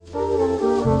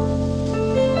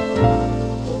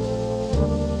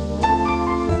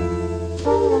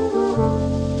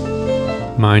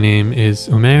My name is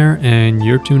Umair, and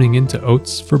you're tuning into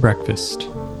Oats for Breakfast,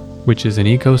 which is an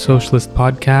eco-socialist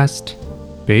podcast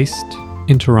based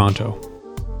in Toronto.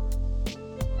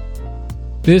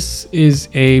 This is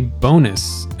a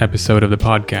bonus episode of the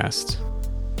podcast.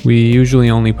 We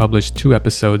usually only publish 2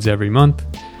 episodes every month,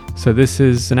 so this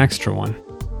is an extra one.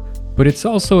 But it's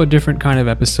also a different kind of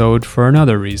episode for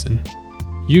another reason.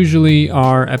 Usually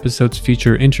our episodes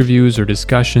feature interviews or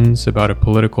discussions about a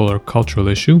political or cultural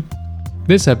issue.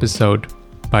 This episode,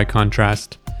 by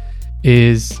contrast,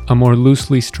 is a more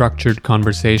loosely structured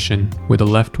conversation with a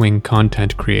left-wing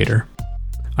content creator.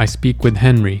 I speak with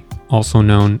Henry, also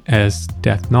known as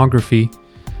Deathnography,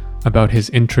 about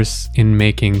his interests in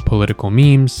making political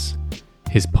memes,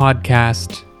 his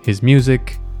podcast, his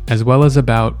music, as well as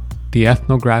about the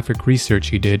ethnographic research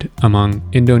he did among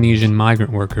Indonesian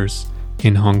migrant workers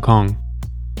in Hong Kong.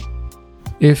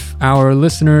 If our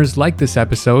listeners like this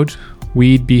episode,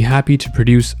 we'd be happy to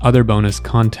produce other bonus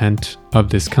content of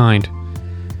this kind.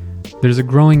 There's a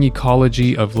growing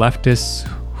ecology of leftists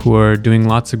who are doing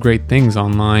lots of great things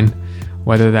online,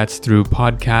 whether that's through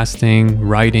podcasting,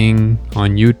 writing,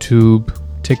 on YouTube,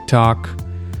 TikTok,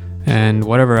 and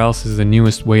whatever else is the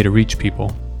newest way to reach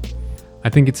people. I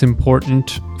think it's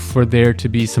important for there to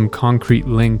be some concrete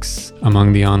links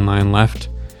among the online left,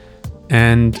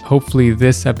 and hopefully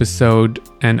this episode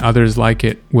and others like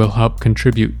it will help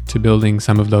contribute to building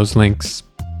some of those links.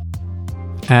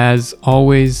 As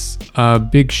always, a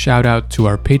big shout out to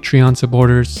our Patreon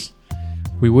supporters.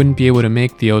 We wouldn't be able to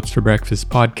make the Oats for Breakfast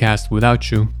podcast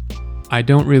without you. I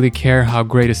don't really care how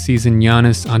great a season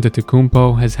Giannis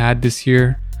Antetokounmpo has had this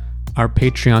year. Our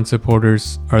Patreon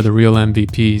supporters are the real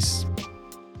MVPs.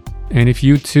 And if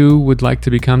you too would like to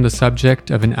become the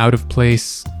subject of an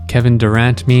out-of-place Kevin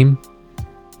Durant meme,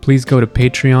 please go to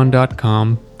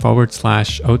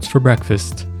patreon.com/Oats for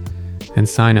Breakfast and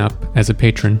sign up as a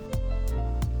patron.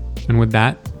 And with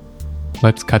that,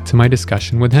 let's cut to my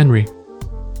discussion with Henry.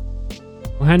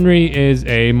 Henry is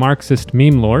a Marxist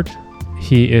meme lord.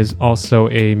 He is also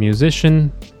a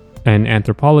musician, an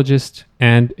anthropologist,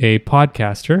 and a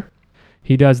podcaster.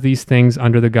 He does these things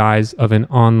under the guise of an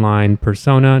online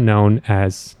persona known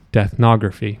as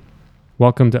Deathnography.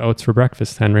 Welcome to Oats for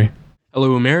Breakfast, Henry.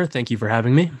 Hello, Umair. Thank you for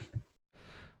having me.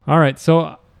 All right.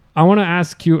 So I want to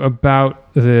ask you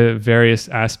about the various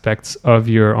aspects of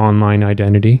your online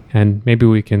identity, and maybe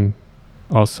we can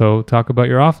also talk about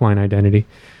your offline identity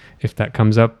if that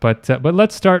comes up. But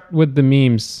let's start with the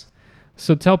memes.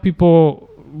 So tell people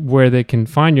where they can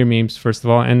find your memes, first of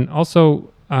all, and also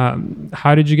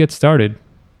how did you get started?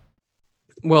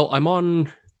 Well, I'm on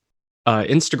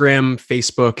Instagram,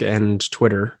 Facebook, and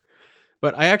Twitter.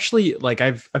 But I actually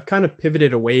I've kind of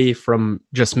pivoted away from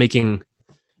just making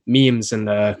memes, and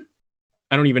I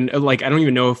don't even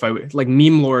know if I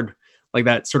meme lord, like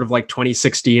that sort of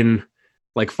 2016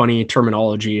 funny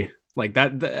terminology like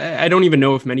that. I don't even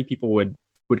know if many people would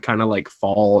kind of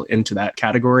fall into that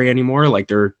category anymore.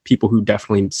 There are people who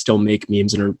definitely still make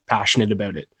memes and are passionate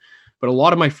about it. But a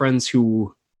lot of my friends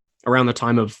who around the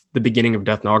time of the beginning of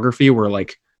Deathnography were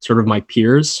sort of my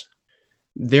peers,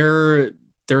 they're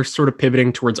sort of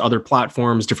pivoting towards other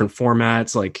platforms, different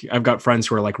formats. I've got friends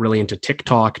who are really into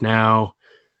TikTok now.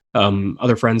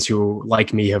 Other friends who,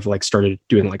 like me, have started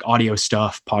doing audio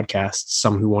stuff, podcasts,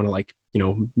 some who want to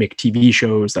make TV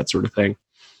shows, that sort of thing.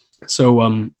 So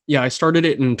I started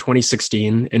it in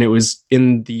 2016, and it was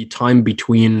in the time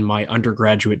between my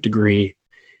undergraduate degree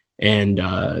and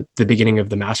the beginning of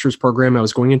the master's program I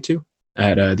was going into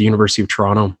at the University of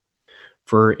Toronto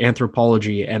for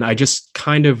anthropology. And I just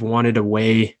kind of wanted a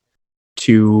way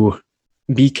to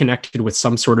be connected with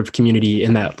some sort of community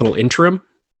in that little interim,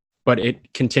 but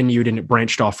it continued and it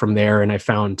branched off from there. And I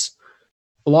found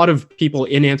a lot of people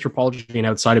in anthropology and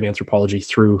outside of anthropology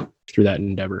through that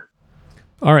endeavor.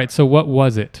 All right. So what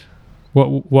was it?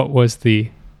 What was the...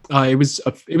 It was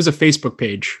a Facebook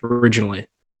page originally.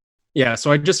 Yeah.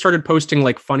 So I just started posting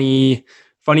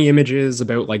funny images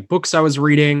about books I was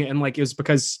reading. And it was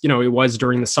because, it was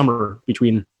during the summer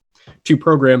between 2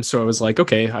 programs. So I was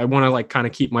okay, I want to kind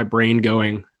of keep my brain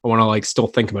going. I want to still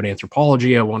think about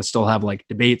anthropology. I want to still have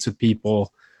debates with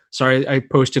people. So I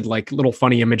posted little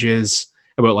funny images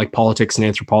about politics and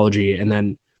anthropology. And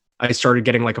then I started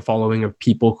getting a following of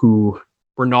people who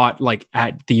were not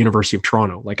at the University of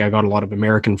Toronto. I got a lot of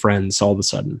American friends all of a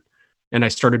sudden. And I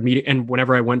started meeting, and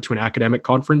whenever I went to an academic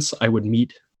conference, I would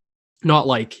meet, not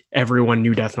everyone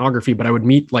knew Deathnography, but I would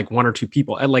meet 1 or 2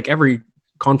 people at every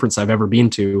conference I've ever been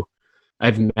to.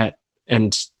 I've met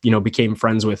and, became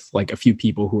friends with a few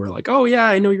people who were oh yeah,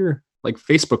 I know your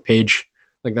Facebook page.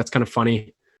 That's kind of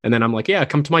funny. And then I'm like, yeah,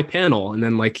 come to my panel. And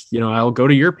then like, I'll go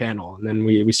to your panel. And then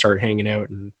we start hanging out.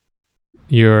 And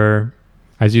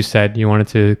as you said, you wanted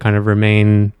to kind of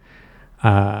remain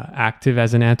active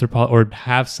as an anthropologist or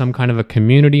have some kind of a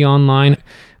community online.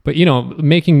 But,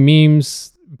 making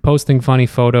memes, posting funny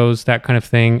photos, that kind of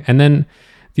thing. And then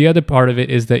the other part of it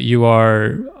is that you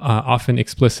are often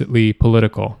explicitly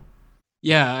political.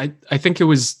 Yeah, I think it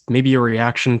was maybe a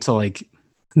reaction to like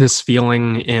this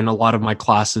feeling in a lot of my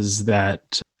classes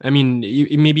that,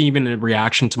 maybe even a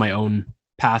reaction to my own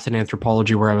path in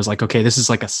anthropology where I was like, okay, this is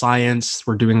like a science.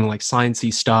 We're doing like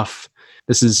sciencey stuff.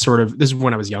 This is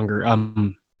when I was younger,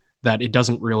 that it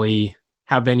doesn't really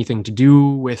have anything to do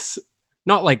with,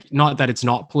 not that it's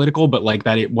not political, but like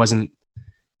that it wasn't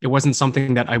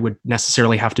something that I would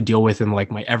necessarily have to deal with in like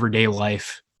my everyday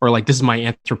life, or like this is my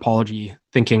anthropology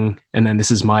thinking, and then this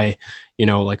is my,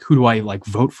 like who do I like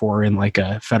vote for in like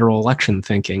a federal election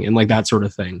thinking, and like that sort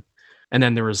of thing. And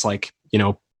then there was like,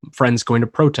 friends going to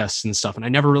protests and stuff, and I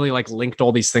never really like linked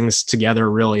all these things together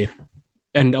really.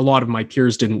 And a lot of my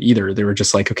peers didn't either. They were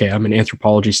just like, okay, I'm an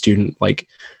anthropology student, like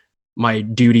my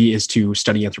duty is to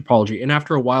study anthropology. And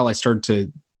after a while I started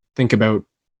to think about,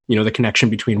 the connection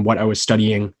between what I was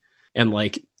studying and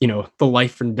like, the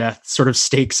life and death sort of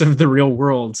stakes of the real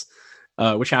world,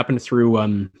 which happened through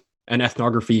an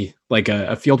ethnography, like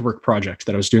a fieldwork project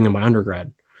that I was doing in my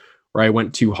undergrad, where I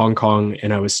went to Hong Kong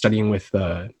and I was studying with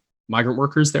migrant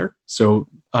workers there. So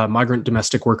migrant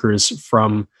domestic workers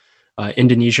from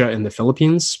Indonesia and the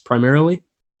Philippines primarily.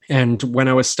 And when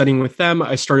I was studying with them,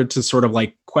 I started to sort of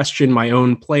like question my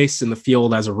own place in the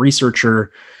field as a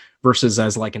researcher versus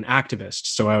as like an activist.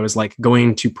 So I was like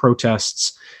going to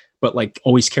protests, but like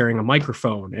always carrying a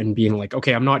microphone and being like,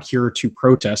 okay, I'm not here to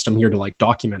protest. I'm here to like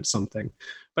document something.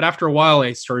 But after a while,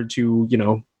 I started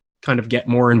to, kind of get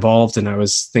more involved. And I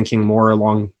was thinking more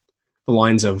along the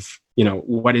lines of,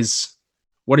 what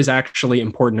is actually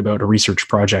important about a research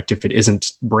project if it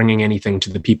isn't bringing anything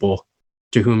to the people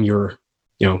to whom you're,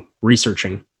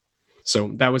 researching.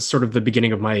 So that was sort of the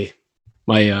beginning of my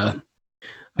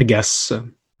I guess,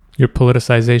 your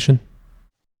politicization.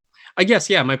 I guess,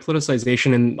 yeah, my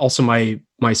politicization, and also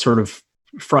my sort of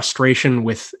frustration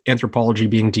with anthropology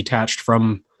being detached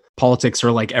from politics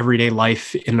or like everyday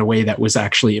life in a way that was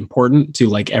actually important to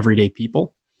like everyday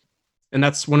people. And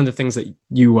that's one of the things that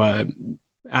you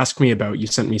asked me about. You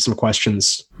sent me some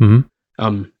questions, and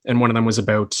one of them was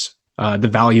about the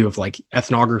value of like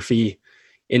ethnography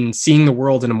in seeing the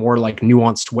world in a more like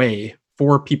nuanced way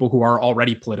for people who are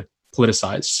already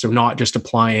politicized. So not just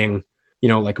applying,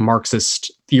 like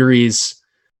Marxist theories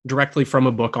directly from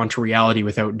a book onto reality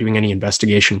without doing any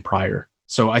investigation prior.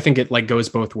 So I think it like goes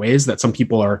both ways, that some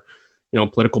people are,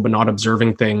 political, but not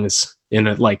observing things in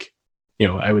a like,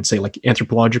 I would say like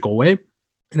anthropological way.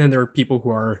 And then there are people who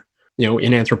are,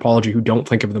 in anthropology who don't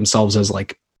think of themselves as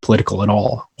like political at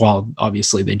all, while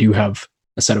obviously they do have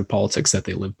a set of politics that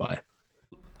they live by.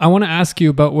 I want to ask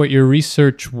you about what your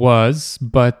research was,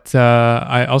 but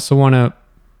I also want to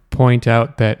point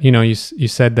out that, you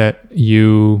said that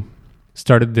you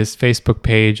started this Facebook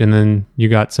page and then you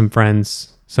got some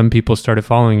friends, some people started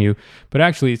following you, but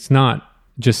actually it's not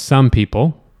just some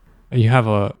people. You have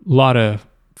a lot of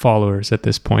followers at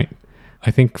this point. I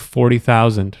think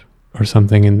 40,000 or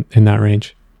something in that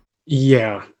range.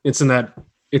 Yeah, it's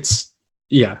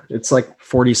like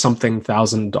 40 something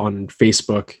thousand on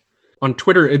Facebook. On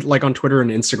Twitter, on Twitter and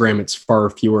Instagram, it's far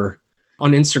fewer.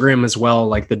 On Instagram as well,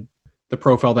 like the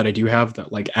profile that I do have,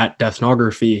 that like at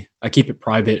Deathnography, I keep it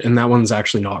private, and that one's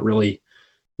actually not really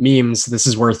memes. This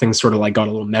is where things sort of like got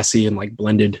a little messy and like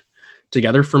blended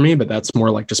together for me, but that's more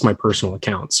like just my personal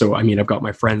account. So I've got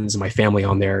my friends and my family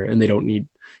on there, and they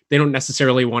don't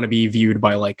necessarily want to be viewed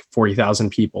by like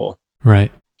 40,000 people,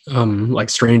 right?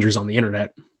 Like strangers on the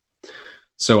internet.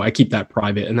 So I keep that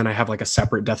private, and then I have like a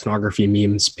separate Deathnography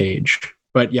memes page.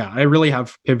 But yeah, I really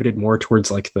have pivoted more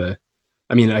towards like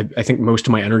I think most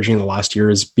of my energy in the last year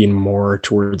has been more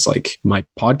towards like my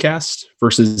podcast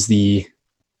versus the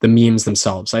memes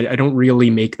themselves. I don't really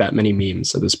make that many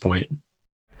memes at this point.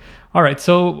 All right.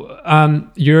 So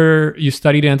you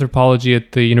studied anthropology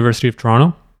at the University of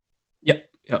Toronto? Yep.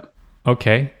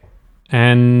 Okay.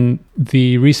 And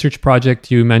the research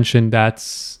project you mentioned that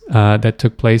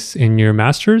took place in your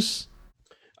master's?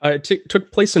 It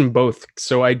took place in both.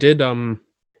 So I did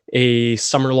a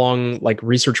summer-long like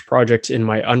research project in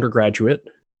my undergraduate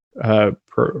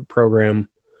program.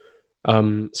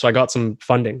 So I got some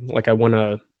funding. Like I won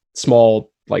a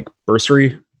small like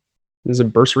bursary. This is a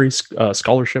bursary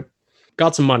scholarship.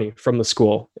 Got some money from the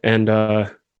school, and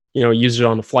used it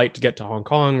on a flight to get to Hong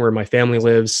Kong, where my family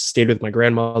lives. Stayed with my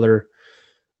grandmother.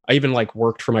 I even like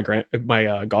worked for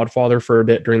my godfather for a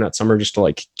bit during that summer just to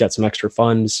like get some extra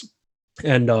funds.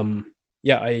 And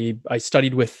yeah, I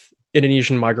studied with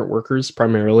Indonesian migrant workers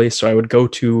primarily. So I would go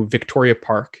to Victoria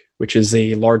Park, which is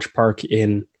a large park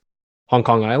in Hong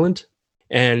Kong Island.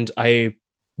 And I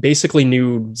basically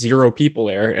knew zero people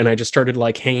there. And I just started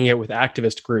like hanging out with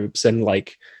activist groups and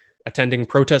like attending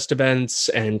protest events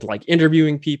and like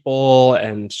interviewing people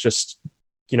and just,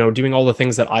 doing all the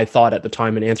things that I thought at the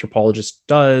time an anthropologist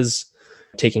does,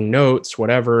 taking notes,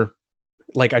 whatever.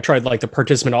 Like I tried like the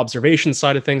participant observation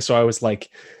side of things. So I was like,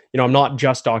 I'm not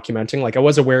just documenting. Like I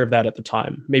was aware of that at the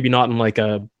time, maybe not in like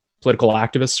a political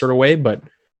activist sort of way, but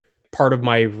part of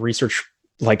my research,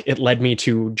 like it led me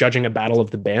to judging a battle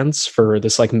of the bands for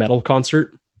this like metal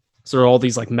concert. So there are all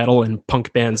these like metal and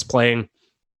punk bands playing.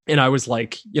 And I was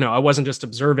like, I wasn't just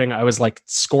observing, I was like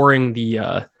scoring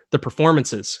the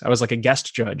performances. I was like a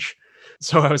guest judge.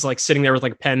 So I was like sitting there with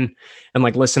like a pen and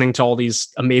like listening to all these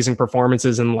amazing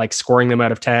performances and like scoring them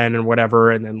out of 10 and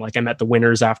whatever. And then like I met the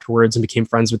winners afterwards and became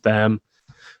friends with them,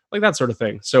 like that sort of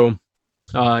thing. So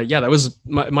yeah, that was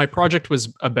my project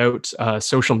was about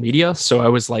social media. So I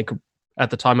was like, at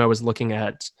the time I was looking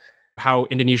at how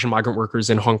Indonesian migrant workers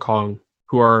in Hong Kong,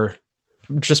 who are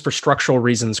just for structural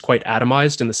reasons quite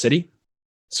atomized in the city.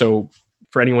 So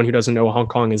for anyone who doesn't know, Hong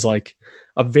Kong is like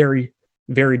a very,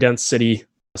 very dense city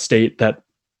state that,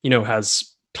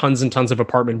 has tons and tons of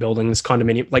apartment buildings,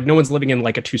 condominium, like no one's living in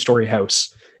like a 2-story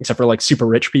house except for like super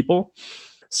rich people.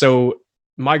 So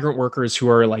migrant workers who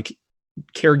are like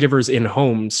caregivers in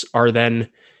homes are then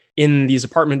in these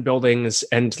apartment buildings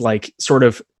and like sort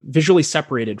of visually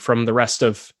separated from the rest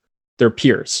of their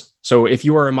peers. So if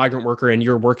you are a migrant worker and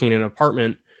you're working in an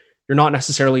apartment, you're not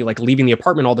necessarily like leaving the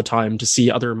apartment all the time to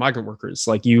see other migrant workers.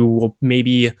 Like you will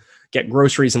maybe get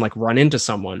groceries and like run into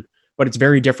someone, but it's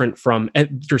very different from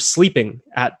you're sleeping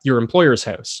at your employer's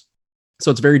house. So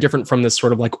it's very different from this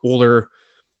sort of like older,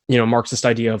 Marxist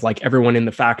idea of like everyone in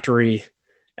the factory.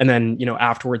 And then,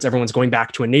 afterwards, everyone's going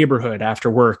back to a neighborhood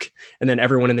after work. And then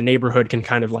everyone in the neighborhood can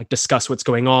kind of like discuss what's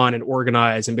going on and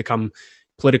organize and become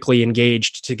politically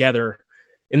engaged together.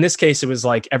 In this case, it was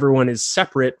like everyone is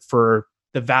separate for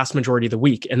the vast majority of the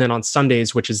week. And then on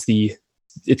Sundays, which is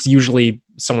it's usually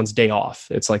someone's day off.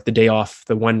 It's like the day off,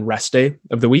 the one rest day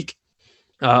of the week.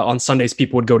 On Sundays,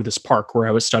 people would go to this park where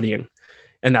I was studying.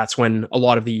 And that's when a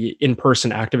lot of the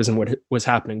in-person activism was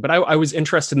happening. But I was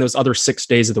interested in those other 6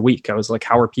 days of the week. I was like,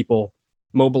 how are people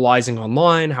mobilizing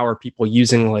online? How are people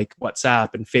using like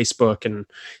WhatsApp and Facebook and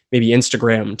maybe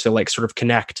Instagram to like sort of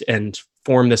connect and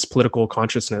form this political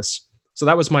consciousness? So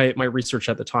that was my research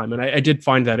at the time. And I did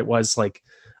find that it was like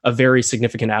a very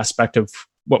significant aspect of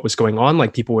what was going on.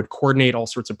 Like people would coordinate all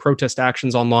sorts of protest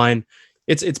actions online.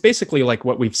 It's basically like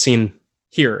what we've seen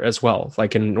here as well,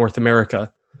 like in North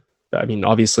America. I mean,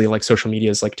 obviously, like social media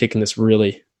is like taking this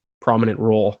really prominent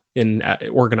role in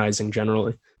organizing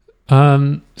generally.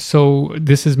 So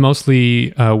this is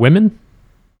mostly women?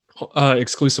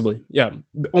 Exclusively. Yeah,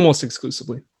 almost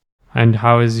exclusively. And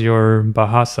how is your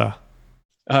Bahasa?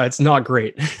 It's not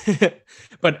great,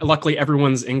 but luckily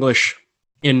everyone's English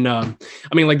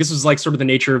like this was like sort of the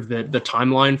nature of the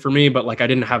timeline for me, but like I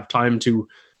didn't have time to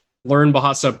learn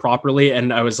Bahasa properly.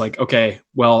 And I was like, okay,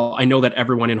 well, I know that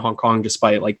everyone in Hong Kong,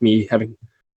 despite like me having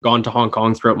gone to Hong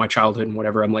Kong throughout my childhood and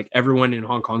whatever, I'm like, everyone in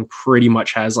Hong Kong pretty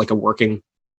much has like working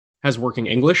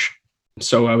English.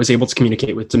 So I was able to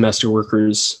communicate with domestic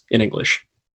workers in English.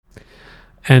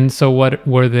 And so what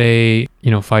were they,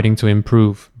 fighting to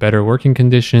improve? Better working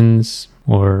conditions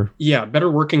or? Yeah, better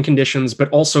working conditions, but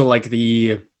also like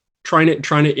the trying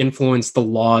to influence the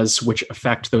laws which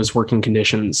affect those working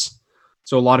conditions.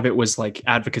 So a lot of it was like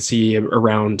advocacy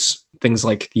around things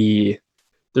like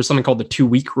there's something called the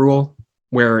 2-week rule,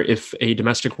 where if a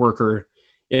domestic worker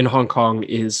in Hong Kong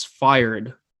is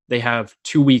fired, they have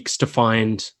 2 weeks to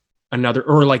find another,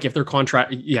 or like if their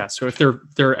contract, yeah. So if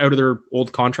they're out of their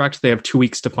old contract, they have 2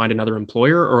 weeks to find another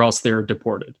employer or else they're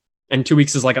deported. And 2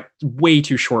 weeks is like a way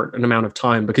too short an amount of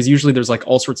time because usually there's like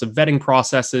all sorts of vetting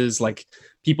processes. Like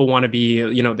people want to be,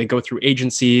 they go through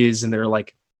agencies and they're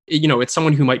like, it's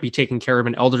someone who might be taking care of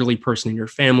an elderly person in your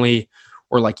family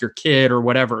or like your kid or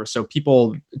whatever. So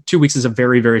 2 weeks is a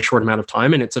very, very short amount of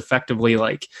time. And it's effectively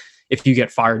like, if you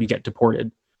get fired, you get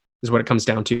deported is what it comes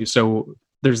down to. So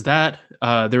there's that.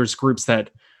 There's groups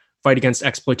that fight against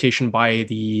exploitation by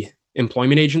the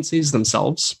employment agencies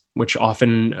themselves, which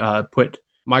often put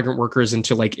migrant workers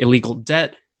into like illegal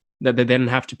debt that they then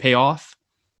have to pay off.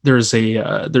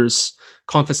 There's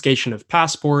confiscation of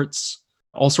passports,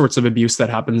 all sorts of abuse that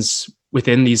happens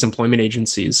within these employment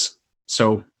agencies.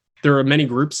 So there are many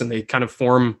groups and they kind of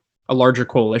form a larger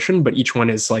coalition, but each one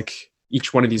is like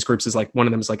each one of these groups is like, one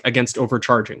of them is like against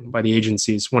overcharging by the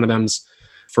agencies. One of them's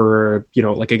for,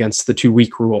 like against the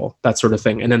 2-week rule, that sort of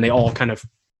thing. And then they all kind of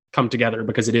come together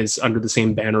because it is under the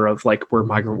same banner of like, we're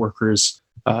migrant workers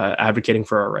advocating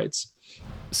for our rights.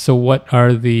 So what are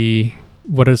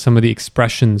some of the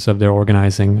expressions of their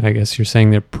organizing? I guess you're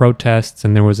saying they're protests,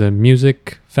 and there was a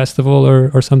music festival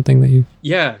or something that you...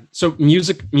 Yeah. So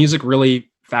music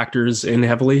really factors in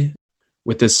heavily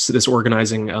with this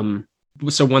organizing.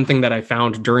 So one thing that I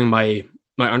found during my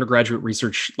undergraduate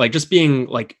research, like just being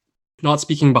like not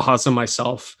speaking Bahasa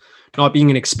myself, not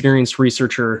being an experienced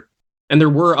researcher, and there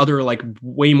were other like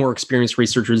way more experienced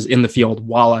researchers in the field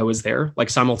while I was there, like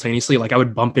simultaneously, like I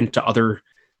would bump into other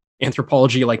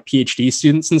anthropology, like PhD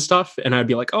students and stuff. And I'd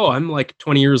be like, oh, I'm like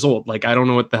 20 years old. Like, I don't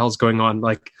know what the hell's going on.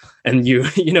 Like, and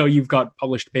you've got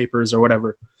published papers or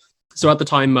whatever. So at the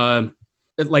time,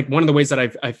 like one of the ways that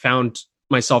I found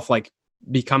myself like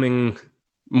becoming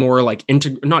more like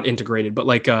not integrated, but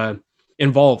like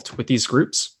involved with these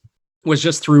groups was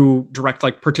just through direct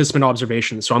like participant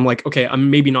observation. So I'm like, okay, I'm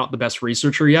maybe not the best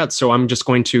researcher yet, so I'm just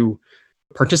going to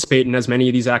participate in as many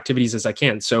of these activities as I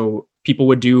can. So people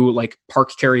would do like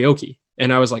park karaoke,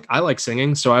 and I was like, I like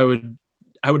singing, so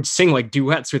I would sing like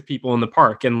duets with people in the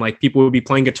park, and like people would be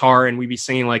playing guitar and we'd be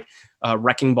singing like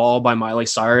Wrecking Ball by Miley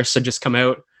Cyrus had just come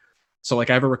out. So like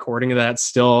I have a recording of that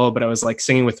still, but I was like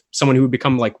singing with someone who would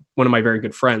become like one of my very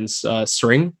good friends,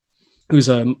 Sring, who's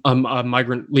a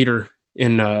migrant leader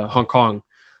in Hong Kong.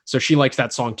 So she liked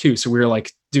that song too. So we were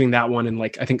like doing that one, and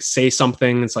like I think Say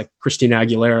Something, it's like Christina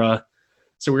Aguilera.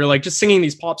 So we were like just singing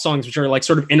these pop songs, which are like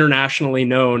sort of internationally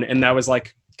known. And that was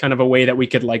like kind of a way that we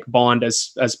could like bond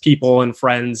as people and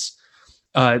friends.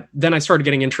 Then I started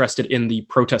getting interested in the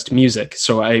protest music.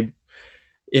 So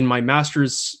in my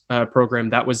master's program,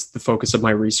 that was the focus of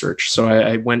my research. So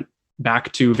I went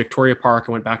back to Victoria Park.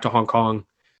 I went back to Hong Kong.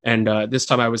 And this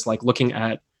time I was like looking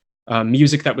at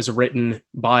music that was written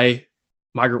by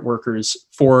migrant workers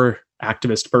for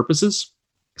activist purposes.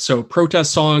 So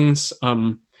protest songs,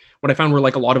 what I found were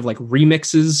like a lot of like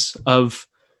remixes of,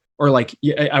 or like,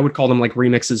 I would call them like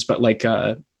remixes, but like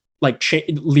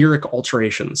lyric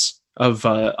alterations of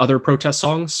other protest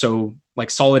songs. So like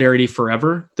Solidarity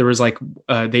Forever, there was like,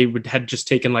 had just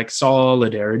taken like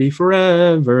Solidarity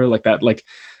Forever, like that, like,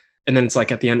 and then it's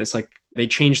like at the end, it's like, they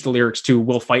changed the lyrics to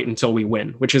 "We'll fight until we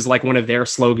win," which is like one of their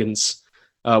slogans,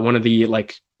 one of the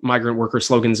like migrant worker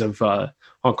slogans of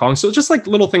Hong Kong. So just like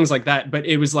little things like that, but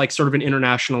it was like sort of an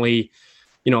internationally,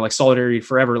 like Solidarity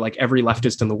Forever, like every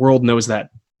leftist in the world knows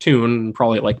that tune,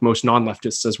 probably like most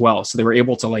non-leftists as well. So they were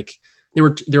able to like, they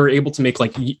were able to make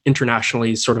like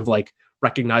internationally sort of like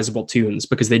recognizable tunes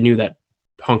because they knew that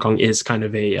Hong Kong is kind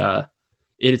of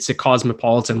it's a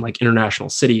cosmopolitan, like international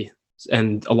city.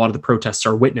 And a lot of the protests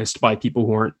are witnessed by people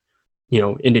who aren't,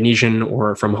 Indonesian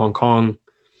or from Hong Kong.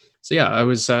 So yeah,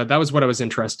 that was what I was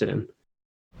interested in.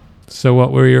 So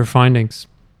what were your findings?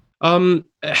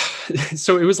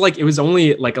 So it was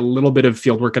only like a little bit of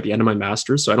fieldwork at the end of my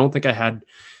master's. So I don't think I had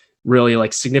really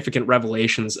like significant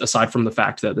revelations aside from the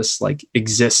fact that this like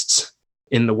exists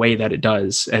in the way that it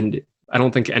does. And I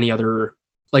don't think any other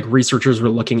like researchers were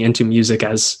looking into music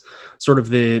as sort of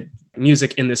the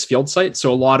music in this field site.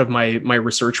 So a lot of my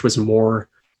research was more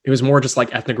just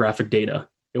like ethnographic data.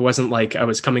 It wasn't like I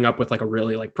was coming up with like a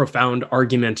really like profound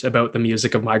argument about the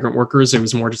music of migrant workers. It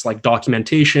was more just like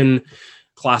documentation,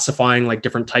 classifying like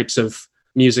different types of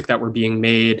music that were being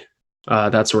made,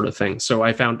 that sort of thing. So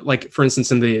I found like, for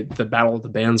instance, in the Battle of the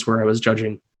Bands where I was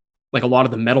judging, like a lot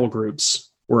of the metal groups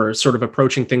were sort of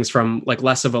approaching things from like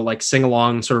less of a like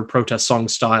sing-along sort of protest song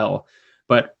style,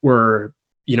 but were,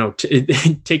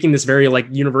 taking this very like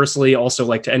universally also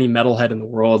like to any metalhead in the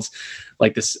world,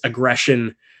 like this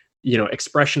aggression,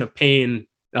 expression of pain,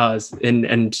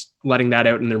 and letting that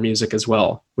out in their music as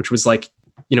well, which was like,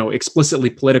 explicitly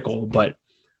political, but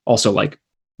also like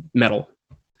metal.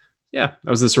 Yeah,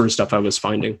 that was the sort of stuff I was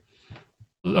finding.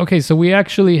 Okay, so we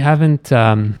actually haven't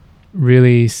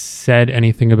really said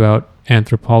anything about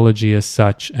anthropology as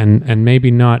such, and maybe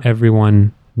not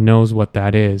everyone knows what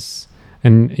that is.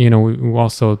 And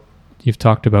you've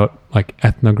talked about like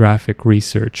ethnographic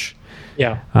research.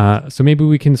 Yeah. So maybe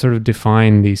we can sort of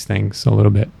define these things a little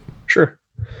bit. Sure.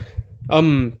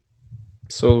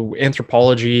 So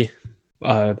anthropology,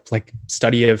 like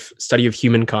study of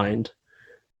humankind.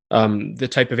 The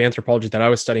type of anthropology that I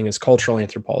was studying is cultural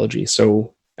anthropology.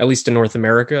 So at least in North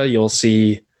America, you'll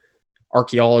see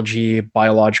archaeology,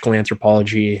 biological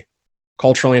anthropology,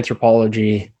 cultural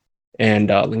anthropology, and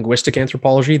linguistic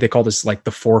anthropology. They call this like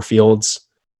the 4 fields.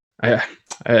 I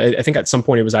think at some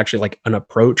point it was actually like an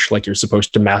approach, like you're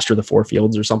supposed to master the 4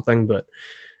 fields or something. But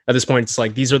At this point, it's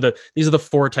like these are the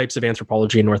four types of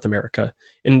anthropology in North America.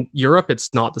 In Europe,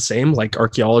 it's not the same. Like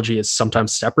archaeology is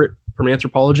sometimes separate from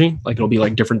anthropology. Like it'll be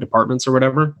like different departments or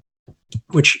whatever,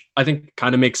 which I think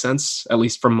kind of makes sense, at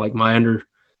least from like my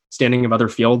understanding of other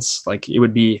fields. Like it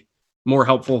would be more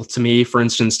helpful to me, for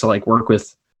instance, to like work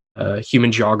with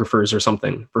human geographers or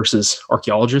something versus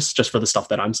archaeologists, just for the stuff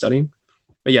that I'm studying.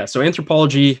 But yeah, so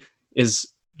anthropology is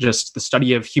just the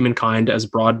study of humankind as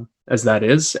broad as that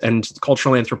is. And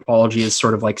cultural anthropology is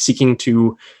sort of like seeking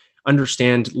to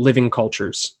understand living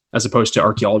cultures, as opposed to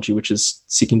archaeology, which is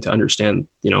seeking to understand,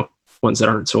 ones that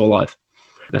aren't so alive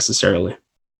necessarily.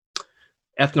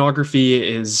 Ethnography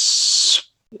is,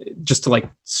 just to like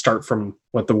start from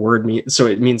what the word means. So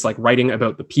it means like writing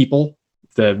about the people,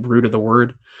 the root of the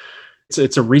word.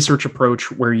 It's a research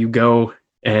approach where you go,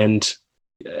 and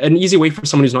an easy way for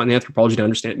someone who's not in anthropology to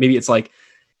understand it, maybe it's like,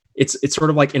 it's sort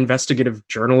of like investigative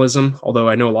journalism, although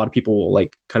I know a lot of people will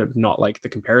like kind of not like the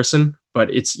comparison, but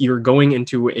you're going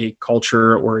into a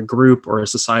culture or a group or a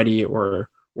society or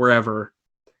wherever,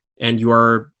 and you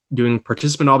are doing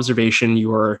participant observation.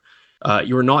 You are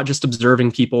not just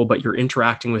observing people, but you're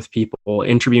interacting with people,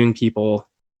 interviewing people,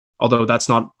 although that's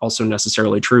not also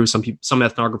necessarily true. Some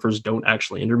ethnographers don't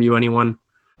actually interview anyone.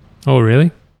 Oh,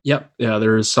 really? Yep. Yeah,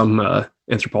 there's some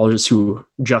anthropologists who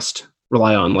just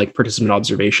rely on like participant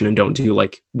observation and don't do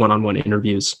like one-on-one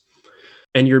interviews.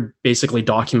 And you're basically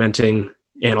documenting,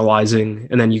 analyzing,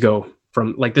 and then you go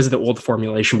from like, this is the old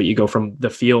formulation, but you go from the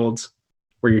field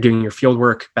where you're doing your field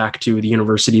work back to the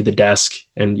university, the desk,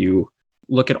 and you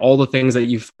look at all the things that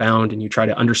you've found and you try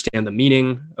to understand the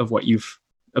meaning of what you've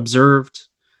observed.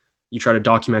 You try to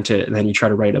document it, and then you try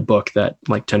to write a book that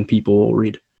like 10 people will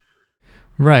read.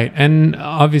 Right. And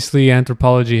obviously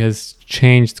anthropology has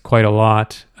changed quite a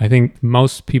lot. I think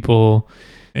most people,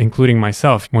 including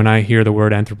myself, when I hear the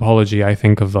word anthropology, I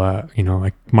think of,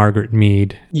 like Margaret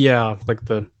Mead. Yeah, like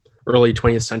the early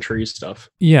 20th century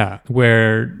stuff. Yeah,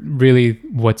 where really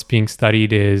what's being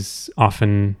studied is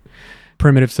often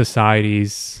primitive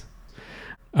societies.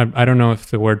 I don't know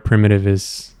if the word primitive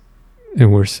is,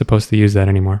 and we're supposed to use that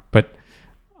anymore, but...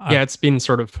 yeah, it's been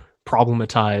sort of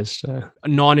problematized.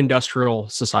 Non-industrial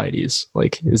societies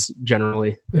like is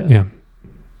generally yeah.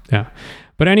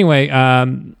 But anyway,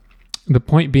 the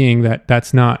point being that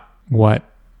that's not what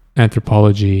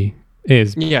anthropology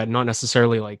is. Yeah, not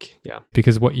necessarily like, yeah.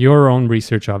 Because what your own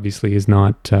research obviously is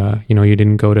not, you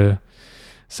didn't go to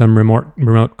some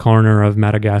remote corner of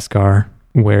Madagascar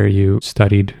where you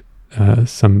studied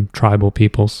some tribal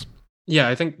peoples. Yeah,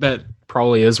 I think that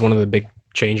probably is one of the big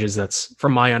changes that's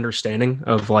from my understanding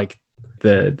of like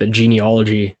the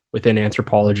genealogy within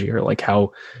anthropology, or like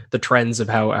how the trends of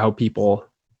how people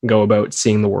go about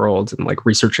seeing the world and like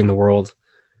researching the world.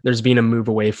 There's been a move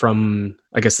away from,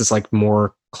 I guess, this like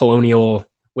more colonial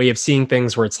way of seeing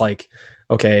things where it's like,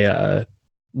 okay,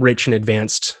 rich and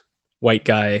advanced white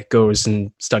guy goes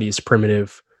and studies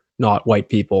primitive, not white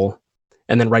people,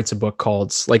 and then writes a book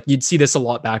called, like, you'd see this a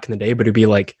lot back in the day, but it'd be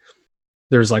like,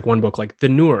 there's like one book like the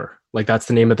Nur, like that's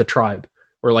the name of the tribe,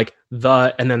 or like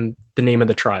and then the name of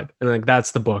the tribe, and like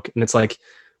that's the book. And it's like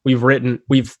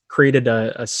we've created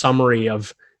a summary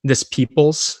of this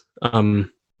people's.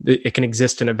 It can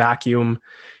exist in a vacuum.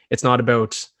 It's not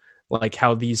about like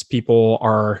how these people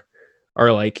are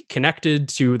like connected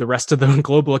to the rest of the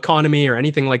global economy or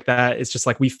anything like that. It's just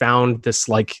like we found this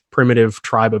like primitive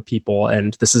tribe of people,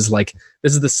 and this is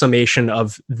the summation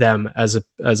of them as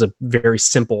a very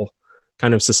simple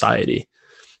kind of society.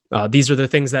 These are the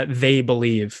things that they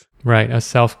believe. Right, a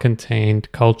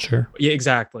self-contained culture. Yeah,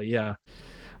 exactly, yeah.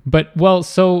 But, well,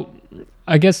 so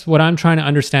I guess what I'm trying to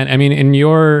understand, I mean, in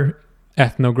your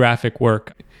ethnographic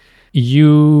work,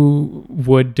 you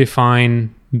would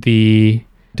define the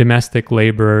domestic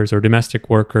laborers or domestic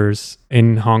workers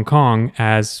in Hong Kong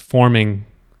as forming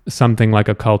something like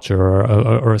a culture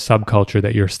or a subculture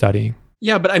that you're studying.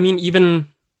 Yeah, but I mean,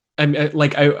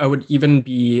 I would even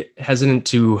be hesitant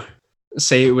to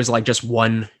say it was like just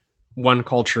one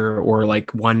culture, or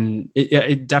like one.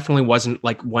 It definitely wasn't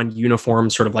like one uniform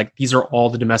sort of like, these are all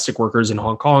the domestic workers in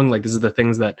Hong Kong. Like, this is the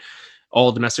things that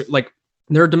all domestic, like,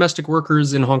 there are domestic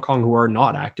workers in Hong Kong who are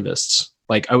not activists.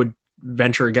 Like, I would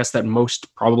venture a guess that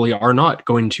most probably are not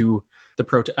going to the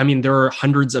protest. I mean, there are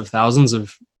hundreds of thousands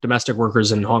of domestic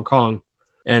workers in Hong Kong.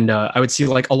 And I would see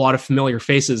like a lot of familiar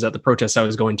faces at the protests I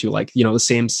was going to, like, the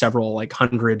same several, like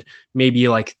 100, maybe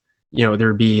like,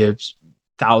 there'd be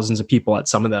thousands of people at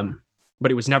some of them.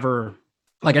 But it was never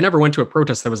like, I never went to a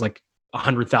protest that was like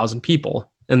 100,000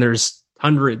 people. And there's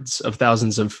hundreds of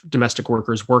thousands of domestic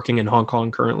workers working in Hong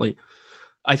Kong currently.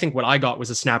 I think what I got was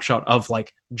a snapshot of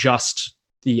like just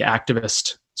the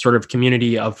activist sort of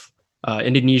community of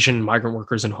Indonesian migrant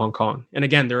workers in Hong Kong. And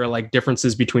again, there are like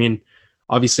differences between,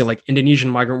 obviously, like Indonesian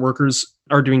migrant workers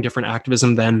are doing different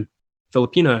activism than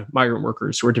Filipino migrant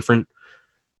workers, who are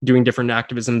doing different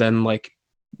activism than like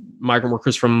migrant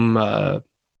workers from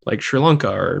like Sri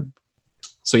Lanka. Or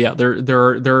so yeah,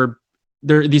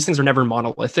 these things are never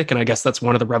monolithic, and I guess that's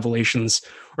one of the revelations,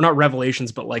 or not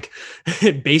revelations, but like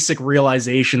basic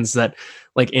realizations that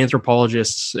like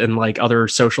anthropologists and like other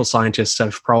social scientists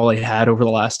have probably had over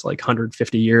the last like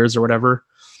 150 years or whatever.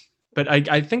 But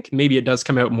I think maybe it does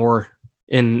come out more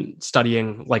in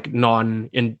studying like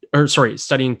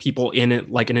studying people in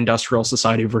like an industrial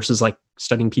society versus like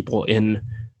studying people in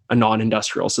a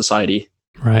non-industrial society.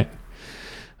 Right.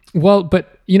 Well,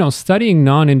 but studying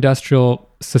non-industrial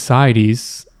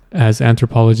societies, as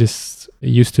anthropologists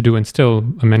used to do, and still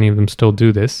many of them still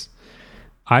do this,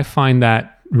 I find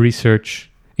that research,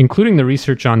 including the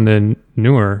research on the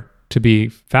newer, to be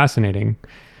fascinating.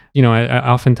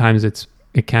 Oftentimes it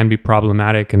can be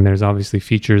problematic, and there's obviously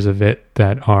features of it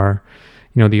that are,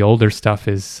 the older stuff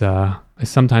is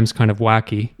sometimes kind of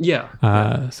wacky.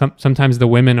 Yeah. Sometimes the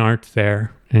women aren't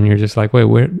there, and you're just like, wait,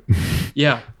 where?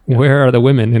 Yeah. Where are the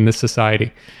women in this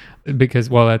society? Because,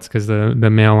 well, that's because the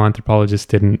male anthropologists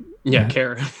didn't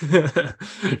care.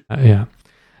 Yeah.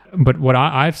 But what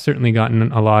I've certainly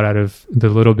gotten a lot out of the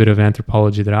little bit of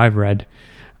anthropology that I've read,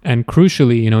 and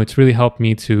crucially, it's really helped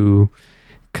me to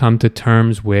come to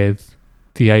terms with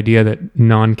the idea that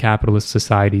non-capitalist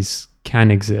societies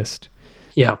can exist.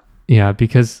 Yeah. Yeah,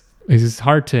 because it's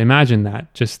hard to imagine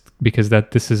that, just because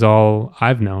this is all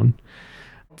I've known.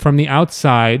 From the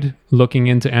outside, looking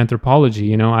into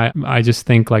anthropology, I just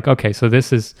think like, okay, so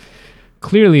this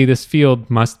field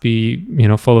must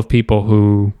be, full of people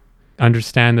who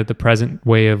understand that the present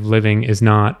way of living is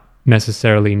not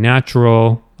necessarily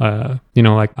natural.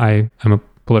 Like I'm a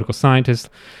political scientist.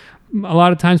 A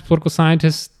lot of times political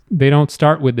scientists, they don't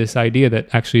start with this idea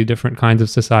that actually different kinds of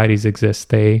societies exist.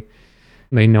 They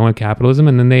know capitalism,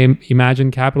 and then they imagine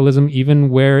capitalism even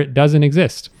where it doesn't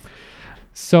exist.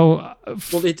 So,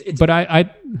 sorry,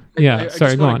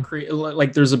 go on.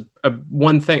 Like there's a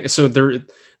one thing. So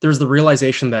there's the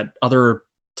realization that other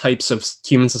types of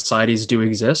human societies do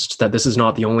exist, that this is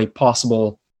not the only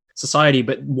possible society.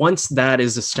 But once that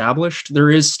is established, there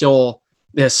is still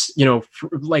this,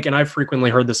 and I've frequently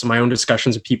heard this in my own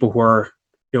discussions with people who are,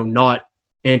 not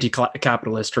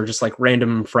anti-capitalist or just like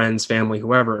random friends, family,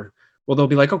 whoever. Well, they'll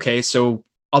be like, okay, so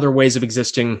other ways of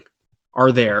existing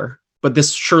are there, but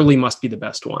this surely must be the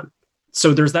best one.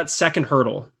 So there's that second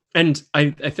hurdle. And I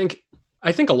think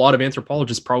a lot of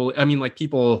anthropologists probably, like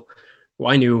people who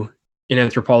I knew in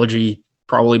anthropology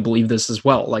probably believe this as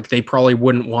well. Like they probably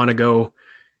wouldn't want to go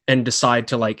and decide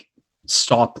to like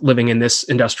stop living in this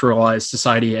industrialized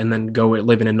society and then go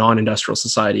live in a non-industrial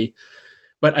society.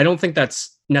 But I don't think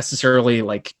that's necessarily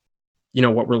like,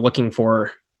 what we're looking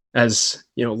for as,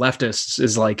 leftists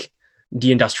is like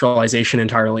deindustrialization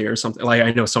entirely or something. Like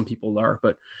I know some people are,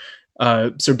 but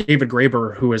so David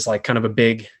Graeber, who is like kind of a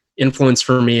big influence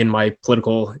for me in my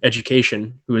political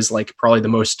education, who is like probably the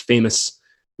most famous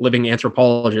living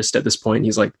anthropologist at this point.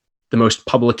 He's like the most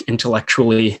public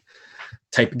intellectually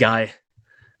type guy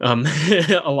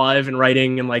alive and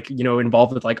writing and like,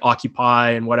 involved with like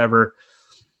Occupy and whatever.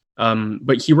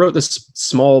 But he wrote this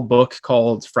small book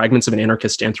called Fragments of an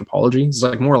Anarchist Anthropology. It's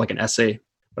like more like an essay,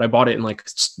 but I bought it in like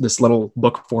this little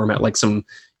book format, like some,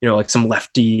 like some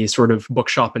lefty sort of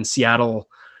bookshop in Seattle.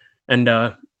 And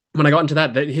when I got into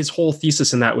that, his whole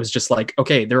thesis in that was just like,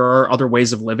 okay, there are other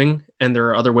ways of living, and there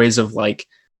are other ways of like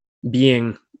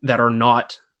being that are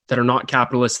not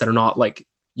capitalist, that are not like,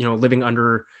 living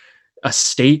under a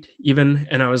state even.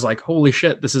 And I was like, holy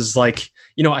shit, this is like,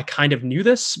 I kind of knew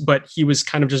this, but he was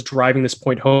kind of just driving this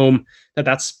point home that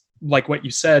that's like what you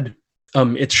said.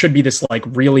 It should be this like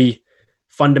really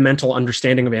fundamental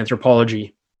understanding of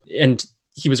anthropology. And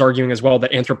he was arguing as well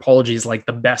that anthropology is like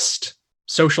the best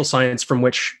social science from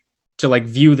which to like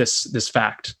view this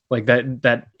fact, like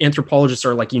that anthropologists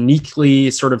are like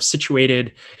uniquely sort of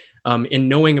situated in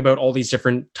knowing about all these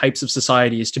different types of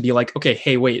societies to be like, okay,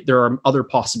 hey, wait, there are other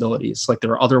possibilities. Like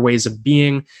there are other ways of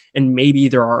being, and maybe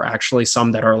there are actually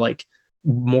some that are like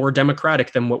more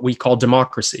democratic than what we call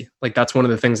democracy. Like that's one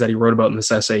of the things that he wrote about in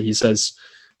this essay. He says,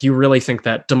 do you really think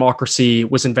that democracy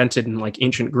was invented in like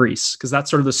ancient Greece? Because that's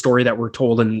sort of the story that we're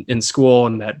told in school,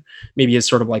 and that maybe is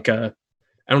sort of like I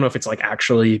don't know if it's like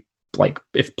actually like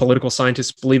if political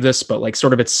scientists believe this, but like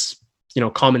sort of it's,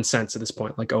 common sense at this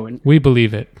point. Like, oh, and we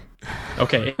believe it.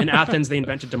 Okay. In Athens, they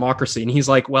invented democracy. And he's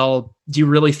like, well, do you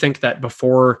really think that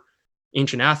before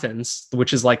ancient Athens,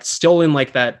 which is like still in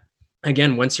like that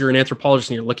again, once you're an anthropologist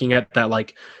and you're looking at that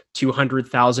like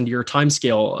 200,000 year time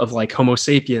scale of like Homo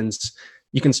sapiens,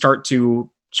 you can start to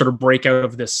sort of break out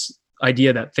of this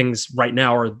idea that things right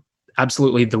now are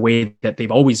absolutely the way that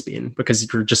they've always been,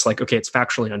 because you're just like, okay, it's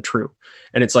factually untrue.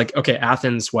 And it's like, okay,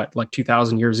 Athens, what, like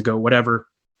 2,000 years ago, whatever,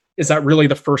 is that really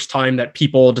the first time that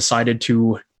people decided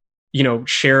to, you know,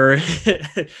 share,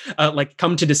 like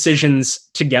come to decisions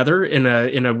together in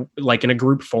a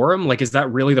group forum? Like, is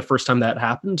that really the first time that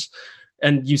happened?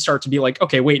 And you start to be like,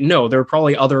 okay, wait, no, there are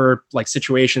probably other like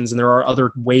situations, and there are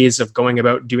other ways of going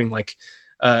about doing like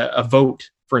a vote,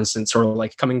 for instance, or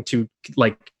like coming to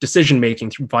like decision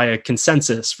making via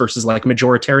consensus versus like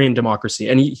majoritarian democracy.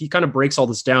 And he kind of breaks all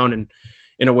this down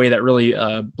in a way that really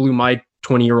blew my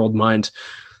 20-year-old mind.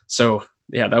 So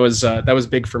yeah, that was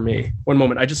big for me. One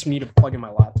moment, I just need to plug in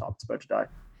my laptop. It's about to die.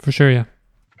 For sure, yeah.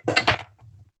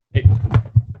 Hey.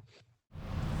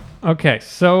 Okay,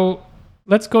 so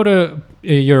let's go to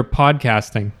your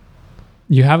podcasting.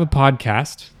 You have a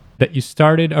podcast that you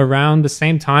started around the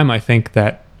same time, I think,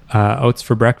 that Oats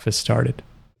for Breakfast started.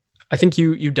 I think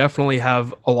you definitely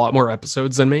have a lot more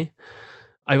episodes than me.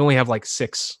 I only have like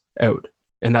 6 out,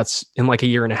 and that's in like a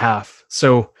year and a half.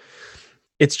 So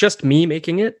it's just me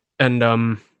making it. And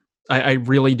I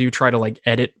really do try to like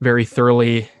edit very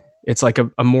thoroughly. It's like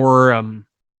a more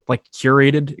like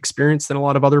curated experience than a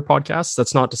lot of other podcasts.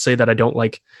 That's not to say that I don't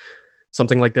like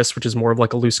something like this, which is more of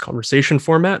like a loose conversation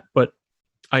format. But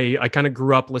I kind of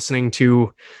grew up listening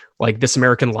to like This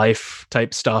American Life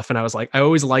type stuff. And I was like, I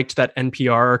always liked that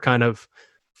NPR kind of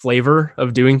flavor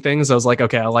of doing things. I was like,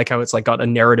 okay, I like how it's like got a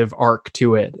narrative arc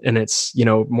to it. And it's, you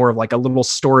know, more of like a little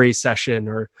story session,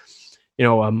 or, you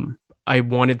know, I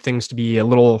wanted things to be a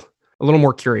little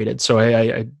more curated. So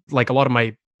I like a lot of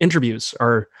my interviews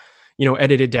are, you know,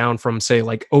 edited down from say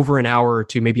like over an hour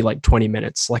to maybe like 20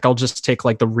 minutes. Like I'll just take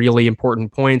like the really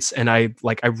important points, and I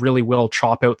really will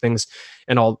chop out things,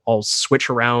 and I'll switch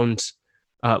around.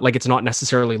 Like it's not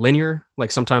necessarily linear.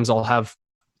 Like sometimes I'll have,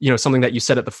 you know, something that you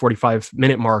said at the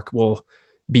 45-minute mark will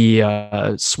be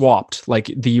swapped. Like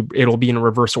it'll be in a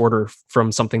reverse order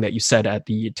from something that you said at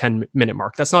the 10-minute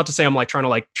mark. That's not to say I'm like trying to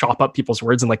like chop up people's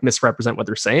words and like misrepresent what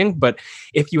they're saying. But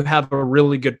if you have a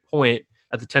really good point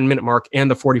at the 10-minute mark and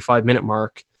the 45-minute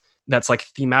mark that's like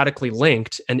thematically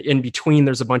linked, and in between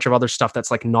there's a bunch of other stuff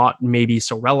that's like not maybe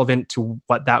so relevant to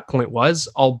what that point was,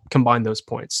 I'll combine those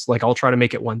points. Like I'll try to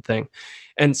make it one thing.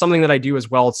 And something that I do as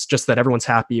well, it's just that everyone's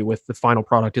happy with the final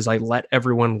product, is I let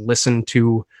everyone listen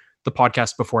to the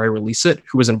podcast before I release it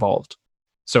who was involved.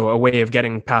 So a way of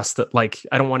getting past that, like,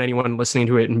 I don't want anyone listening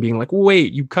to it and being like,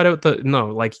 wait, you cut out no,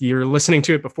 like you're listening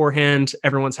to it beforehand,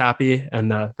 everyone's happy,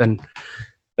 and then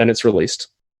it's released.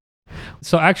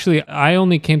 So actually, I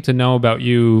only came to know about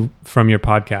you from your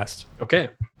podcast. Okay.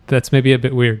 That's maybe a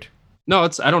bit weird. No,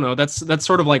 I don't know. That's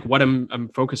sort of like what I'm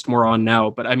focused more on now.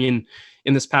 But I mean,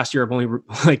 in this past year, I've only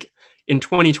like in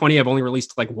 2020, I've only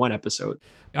released like 1 episode.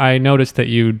 I noticed that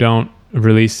you don't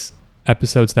release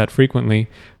episodes that frequently.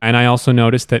 And I also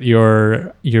noticed that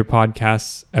your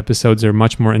podcast episodes are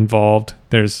much more involved.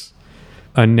 There's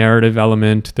a narrative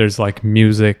element, there's like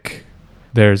music,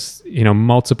 there's, you know,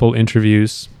 multiple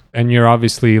interviews, and you're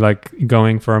obviously like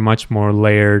going for a much more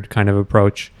layered kind of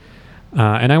approach.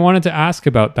 And I wanted to ask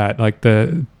about that, like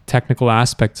the technical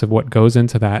aspects of what goes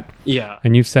into that. Yeah.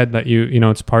 And you've said that you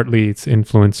know, it's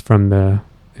influence from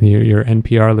your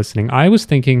NPR listening. I was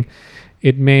thinking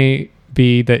it may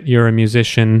be that you're a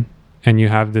musician and you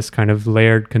have this kind of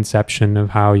layered conception of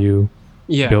how you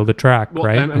build a track,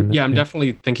 right? I'm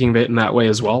definitely thinking of it in that way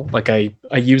as well. Like I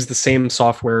use the same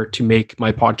software to make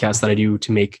my podcast that I do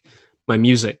to make my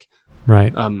music.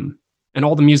 Right. And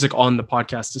all the music on the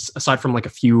podcast, aside from like a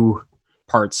few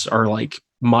parts, are like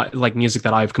music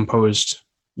that I've composed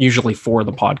usually for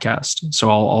the podcast. So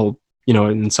I'll you know,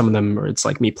 and some of them it's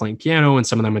like me playing piano, and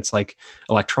some of them it's like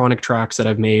electronic tracks that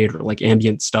I've made, or like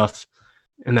ambient stuff.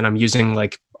 And then I'm using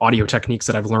like audio techniques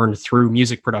that I've learned through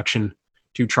music production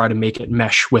to try to make it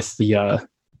mesh with the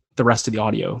rest of the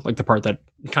audio, like the part that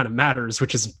kind of matters,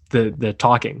 which is the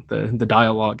talking, the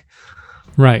dialogue.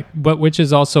 Right, but which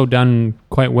is also done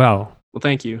quite well. Well,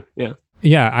 thank you. Yeah.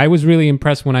 Yeah, I was really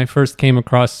impressed when I first came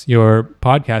across your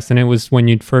podcast, and it was when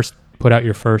you'd first put out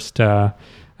your first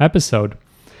episode.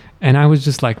 And I was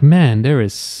just like, man, there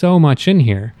is so much in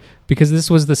here. Because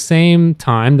this was the same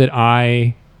time that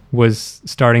I was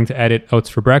starting to edit Oats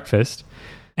for Breakfast.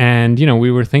 And, you know,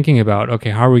 we were thinking about, okay,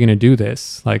 how are we going to do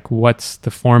this? Like, what's the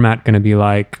format going to be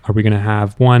like? Are we going to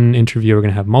have one interview? Are we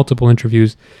going to have multiple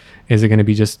interviews? Is it going to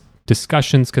be just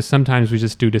discussions? Because sometimes we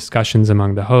just do discussions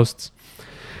among the hosts.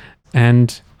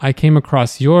 And I came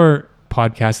across your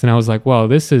podcast and I was like, well,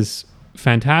 this is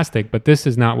fantastic, but this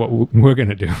is not what we're going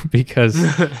to do because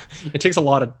it takes a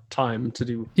lot of time to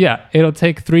do. Yeah, it'll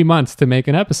take 3 months to make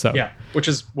an episode. Yeah, which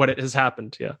is what it has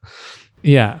happened. Yeah.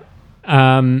 Yeah.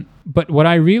 But what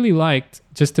I really liked,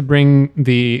 just to bring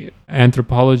the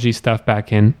anthropology stuff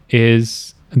back in,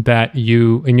 is that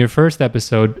you, in your first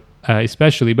episode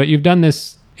especially, but you've done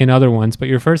this in other ones, but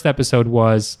your first episode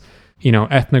was,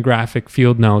 ethnographic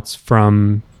field notes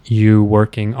from you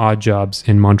working odd jobs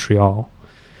in Montreal,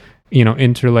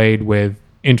 interlaid with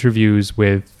interviews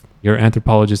with your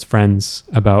anthropologist friends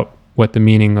about what the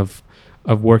meaning of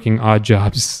working odd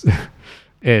jobs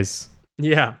is.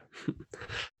 Yeah.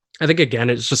 I think, again,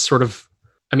 it's just sort of,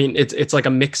 it's like a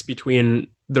mix between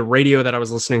the radio that I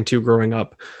was listening to growing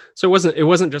up. So it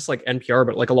wasn't just like NPR,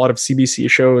 but like a lot of CBC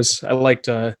shows. I liked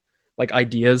like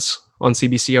Ideas on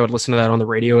CBC. I would listen to that on the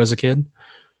radio as a kid.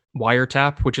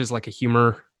 Wiretap, which is like a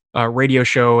humor radio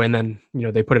show, and then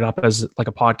they put it up as like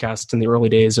a podcast in the early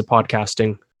days of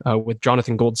podcasting with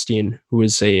Jonathan Goldstein, who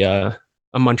is a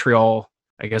Montreal,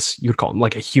 I guess you'd call him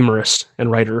like a humorist and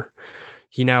writer.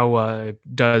 He now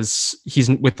he's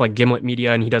with like Gimlet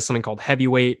Media, and he does something called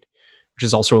Heavyweight, which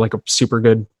is also like a super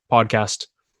good podcast.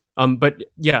 But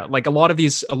yeah, like a lot of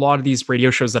these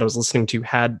radio shows that I was listening to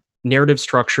had narrative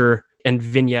structure and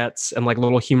vignettes and like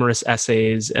little humorous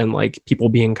essays and like people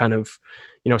being kind of,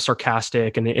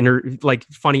 sarcastic and like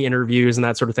funny interviews and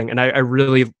that sort of thing. And I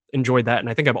really enjoyed that. And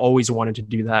I think I've always wanted to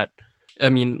do that. I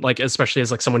mean, like, especially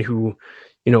as like someone who,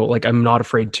 like I'm not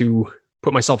afraid to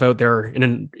put myself out there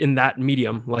in that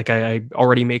medium. Like I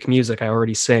already make music, I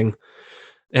already sing.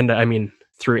 And I mean,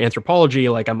 through anthropology,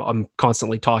 like I'm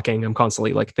constantly talking, I'm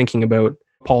constantly like thinking about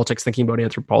politics, thinking about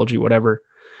anthropology, whatever.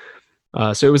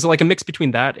 So it was like a mix between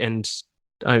that and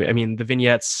I mean, the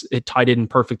vignettes, it tied in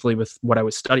perfectly with what I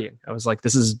was studying. I was like,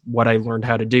 this is what I learned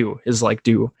how to do, is like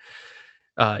do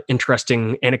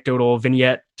interesting anecdotal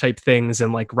vignette type things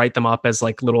and like write them up as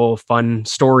like little fun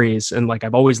stories. And like,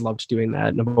 I've always loved doing that.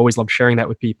 And I've always loved sharing that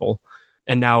with people.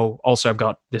 And now also I've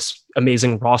got this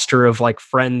amazing roster of like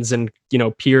friends and,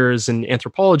 peers in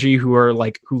anthropology who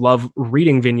love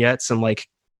reading vignettes and like,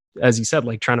 as you said,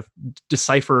 like trying to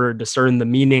discern the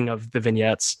meaning of the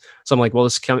vignettes. So I'm like, well,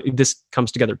 this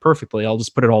comes together perfectly. I'll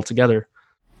just put it all together.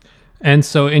 And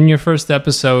so in your first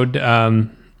episode,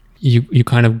 you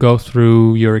kind of go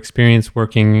through your experience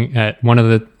working at one of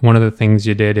the things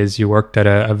you did is you worked at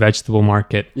a vegetable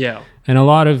market. Yeah. And a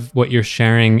lot of what you're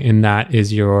sharing in that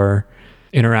is your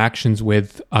interactions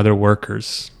with other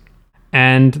workers.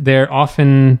 And they're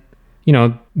often,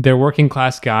 they're working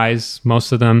class guys,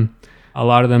 most of them. A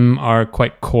lot of them are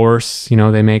quite coarse.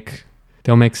 They'll make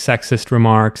sexist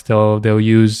remarks. They'll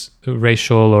use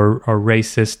racial or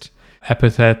racist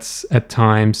epithets at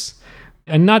times.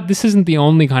 And this isn't the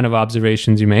only kind of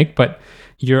observations you make, but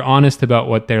you're honest about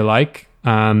what they're like.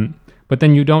 But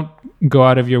then you don't go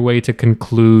out of your way to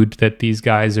conclude that these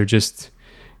guys are just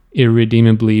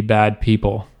irredeemably bad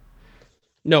people.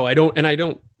 No, I don't. And I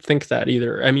don't think that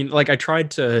either. I mean, like I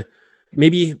tried to,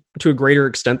 maybe to a greater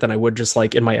extent than I would just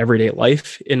like in my everyday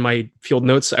life. In my field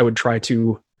notes, I would try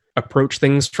to approach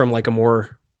things from like a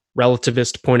more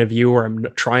relativist point of view, where I'm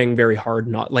trying very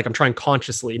hard, I'm trying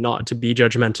consciously not to be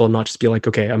judgmental, not just be like,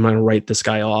 okay, I'm going to write this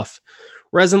guy off.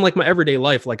 Whereas in like my everyday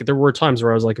life, like there were times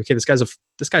where I was like, okay, this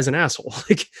guy's an asshole.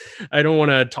 Like I don't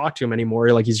want to talk to him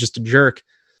anymore. Like he's just a jerk.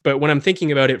 But when I'm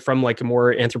thinking about it from like a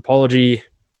more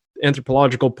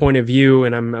anthropological point of view,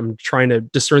 and I'm trying to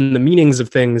discern the meanings of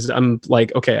things, I'm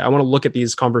like, okay, I want to look at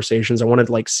these conversations. I want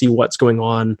to like see what's going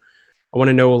on. I want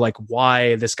to know like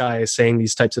why this guy is saying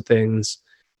these types of things.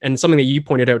 And something that you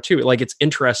pointed out too, like it's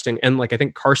interesting. And like, I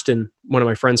think Karsten, one of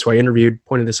my friends who I interviewed,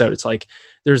 pointed this out. It's like,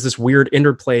 there's this weird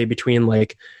interplay between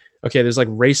like, okay, there's like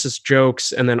racist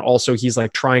jokes. And then also he's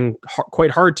like trying quite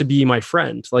hard to be my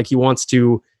friend. Like he wants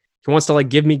to like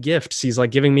give me gifts. He's like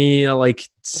giving me like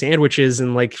sandwiches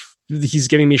and like he's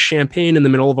giving me champagne in the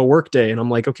middle of a work day. And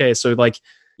I'm like, okay, so like,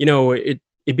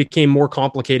 it became more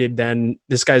complicated than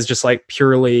this guy's just like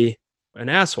purely an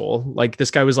asshole. Like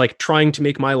this guy was like trying to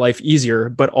make my life easier,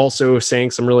 but also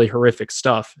saying some really horrific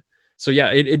stuff. So yeah,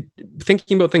 it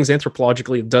thinking about things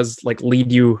anthropologically does like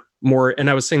lead you more. And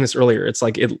I was saying this earlier, it's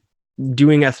like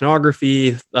doing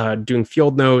ethnography, doing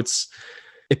field notes,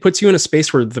 it puts you in a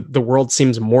space where the world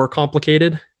seems more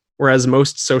complicated. Whereas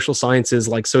most social sciences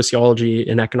like sociology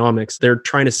and economics, they're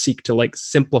trying to seek to like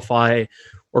simplify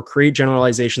or create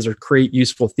generalizations or create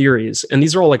useful theories. And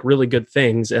these are all like really good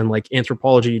things. And like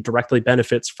anthropology directly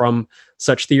benefits from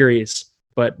such theories.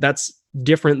 But that's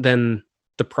different than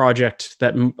the project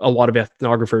that a lot of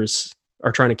ethnographers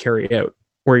are trying to carry out.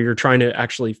 where you're trying to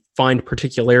actually find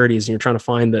particularities and you're trying to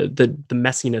find the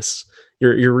messiness.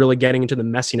 You're really getting into the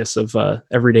messiness of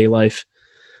everyday life.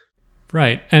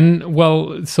 Right. And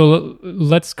well, so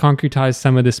let's concretize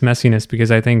some of this messiness, because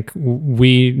I think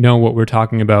we know what we're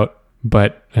talking about,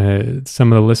 but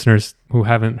some of the listeners who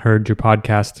haven't heard your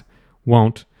podcast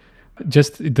won't.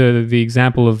 Just the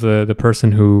example of the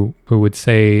person who would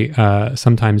say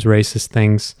sometimes racist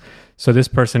things. So this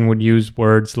person would use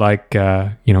words like,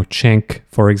 chink,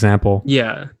 for example.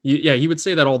 Yeah. He would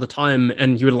say that all the time,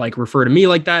 and he would like refer to me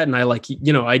like that. And I like,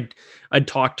 I'd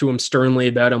talk to him sternly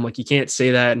about it. I'm like, you can't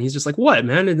say that. And he's just like, what,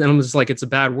 man? And I'm just like, it's a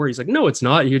bad word. He's like, no, it's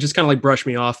not. He would just kind of like brush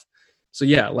me off. So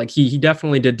yeah, like he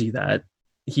definitely did do that.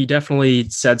 He definitely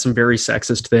said some very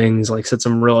sexist things, like said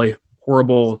some really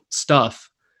horrible stuff.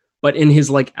 But in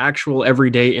his like actual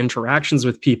everyday interactions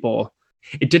with people,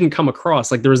 it didn't come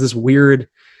across like there was this weird.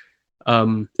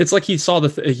 It's like he saw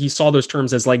those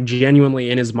terms as like genuinely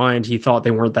in his mind. He thought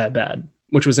they weren't that bad,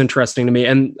 which was interesting to me.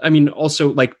 And I mean,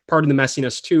 also like part of the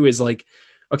messiness too is like,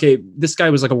 okay, this guy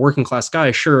was like a working class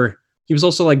guy. Sure. He was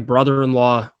also like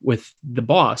brother-in-law with the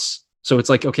boss. So it's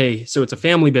like, okay, so it's a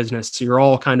family business. So you're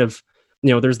all kind of,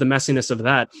 there's the messiness of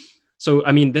that. So,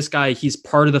 I mean, this guy, he's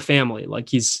part of the family. Like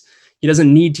he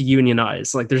doesn't need to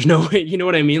unionize. Like there's no, you know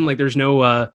what I mean? Like there's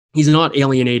no, he's not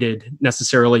alienated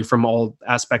necessarily from all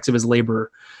aspects of his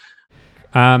labor.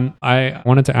 I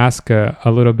wanted to ask a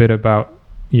little bit about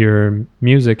your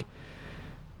music.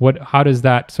 How does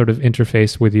that sort of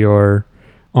interface with your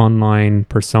online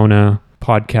persona,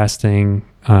 podcasting,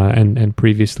 and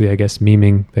previously, I guess,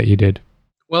 memeing that you did?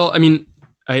 Well, I mean,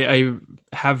 I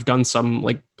have done some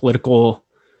like political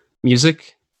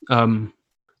music.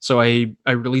 So I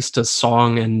released a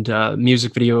song and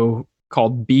music video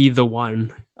called Be the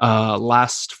One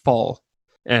last fall.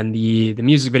 And the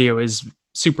music video is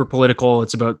super political.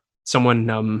 It's about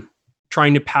someone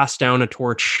trying to pass down a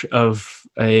torch of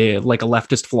a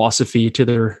leftist philosophy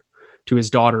to his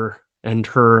daughter, and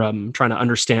her trying to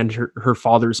understand her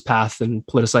father's path and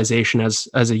politicization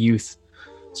as a youth.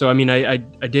 So I mean, I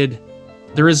did.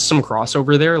 There is some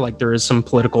crossover there. Like there is some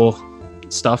political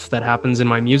stuff that happens in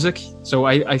my music. So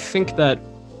I think that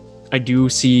I do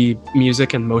see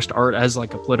music and most art as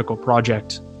like a political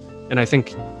project. And I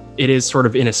think it is sort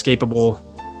of inescapable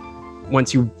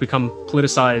once you become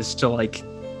politicized to like,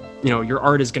 your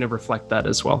art is going to reflect that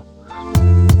as well.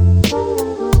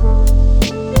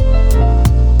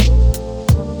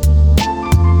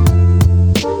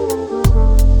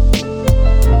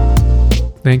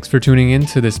 Thanks for tuning in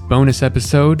to this bonus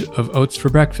episode of Oats for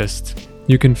Breakfast.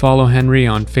 You can follow Henry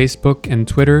on Facebook and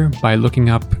Twitter by looking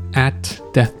up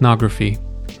 @Deathnography.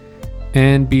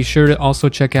 And be sure to also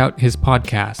check out his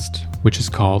podcast, which is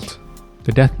called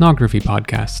The Deathnography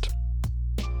Podcast.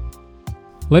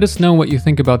 Let us know what you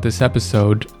think about this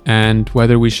episode and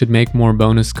whether we should make more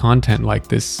bonus content like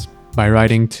this by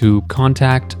writing to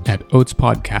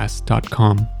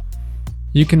contact@oatspodcast.com.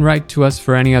 You can write to us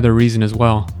for any other reason as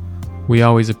well. We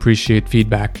always appreciate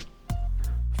feedback.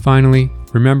 Finally,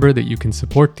 remember that you can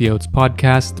support the Oats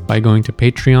Podcast by going to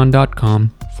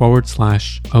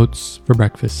patreon.com/Oats for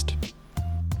Breakfast.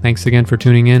 Thanks again for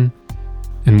tuning in,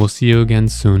 and we'll see you again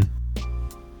soon.